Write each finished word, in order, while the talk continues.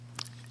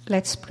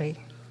Let's pray.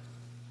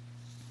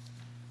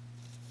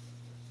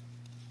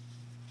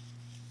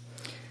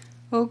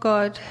 Oh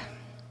God,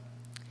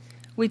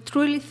 we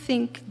truly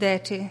think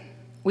that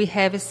we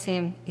have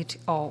seen it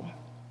all.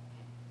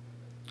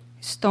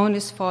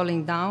 Stones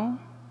falling down,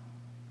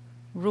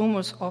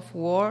 rumors of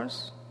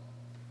wars,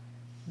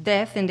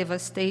 death and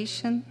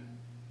devastation,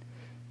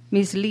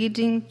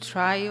 misleading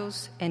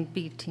trials and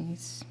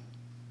beatings.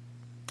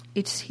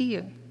 It's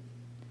here.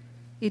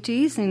 It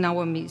is in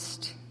our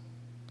midst.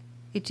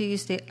 It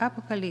is the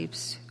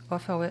apocalypse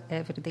of our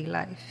everyday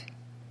life.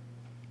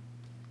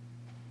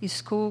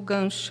 School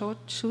gun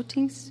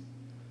shootings,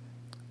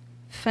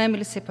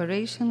 family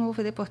separation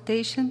over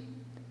deportation,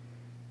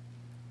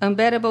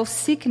 unbearable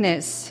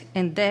sickness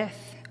and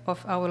death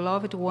of our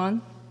loved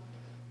one,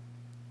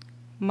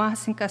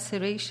 mass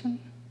incarceration,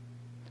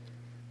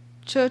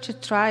 church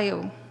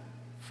trial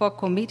for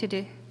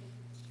committed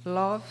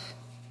love,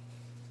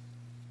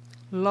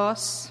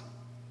 loss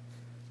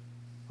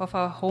of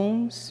our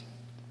homes.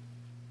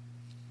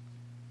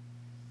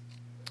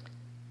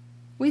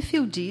 We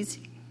feel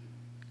dizzy,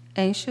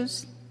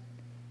 anxious,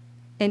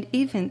 and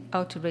even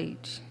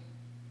outraged.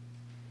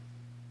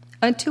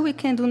 Until we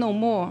can do no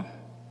more,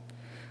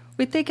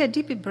 we take a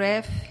deep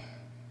breath,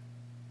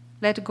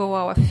 let go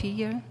our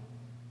fear,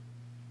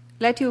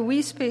 let you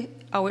whisper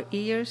our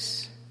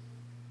ears,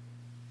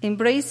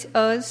 embrace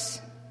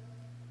us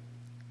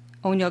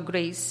on your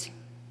grace,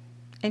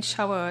 and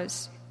shower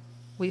us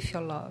with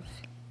your love.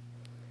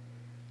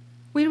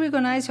 We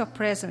recognize your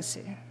presence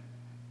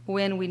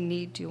when we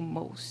need you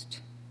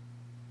most.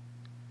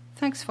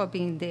 Thanks for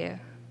being there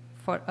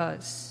for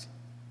us.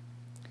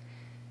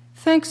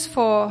 Thanks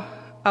for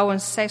our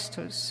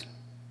ancestors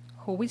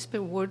who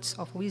whisper words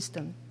of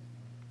wisdom,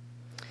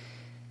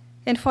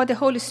 and for the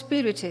Holy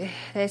Spirit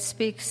that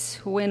speaks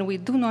when we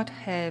do not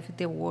have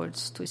the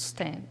words to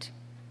stand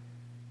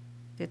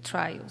the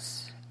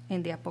trials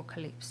and the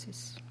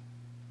apocalypses.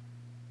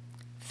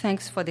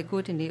 Thanks for the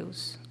good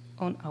news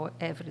on our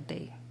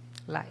everyday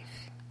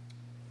life.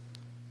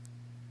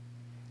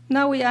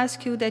 Now we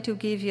ask you that you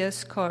give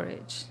us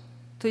courage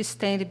to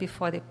stand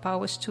before the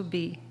powers to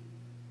be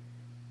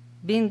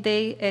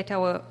they at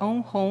our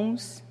own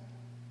homes,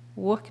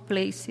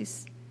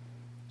 workplaces,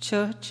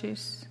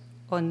 churches,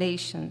 or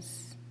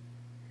nations.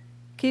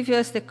 Give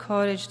us the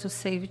courage to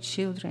save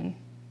children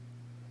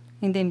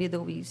in the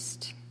Middle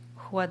East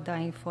who are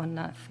dying for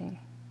nothing.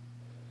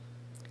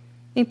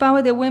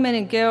 Empower the women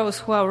and girls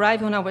who are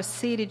arriving in our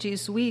city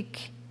this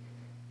week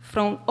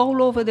from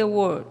all over the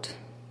world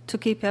to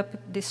keep up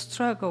the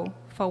struggle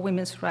for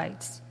women's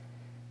rights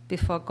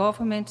before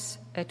governments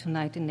at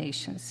United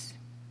Nations.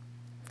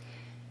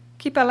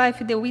 Keep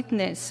alive the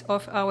witness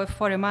of our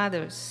foreign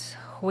mothers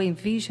who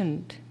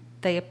envisioned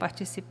their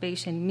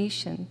participation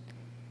mission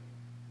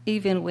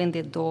even when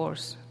the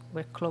doors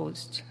were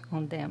closed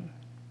on them.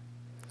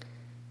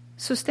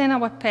 Sustain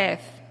our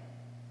path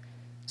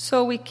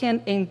so we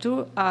can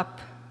endure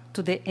up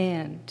to the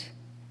end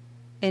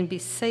and be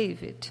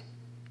saved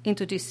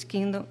into this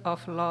kingdom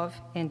of love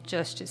and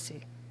justice,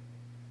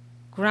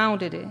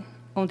 grounded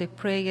on the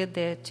prayer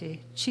that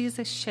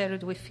Jesus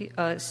shared with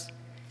us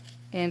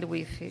and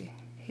with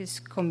his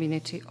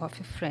community of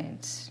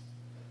friends.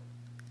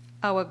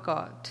 Our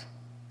God,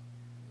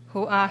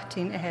 who art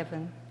in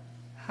heaven,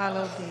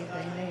 hallowed be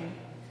thy name.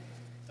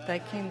 Thy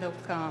kingdom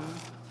come,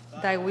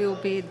 thy will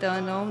be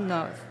done on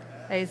earth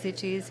as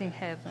it is in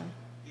heaven.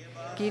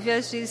 Give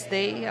us this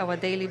day our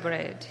daily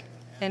bread,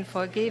 and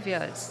forgive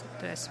us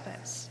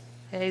trespass,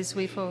 as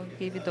we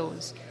forgive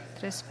those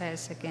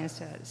trespass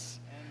against us.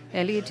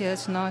 And lead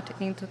us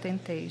not into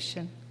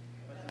temptation,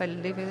 but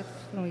deliver us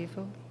from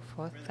evil.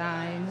 For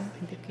thine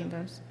is the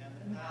kingdom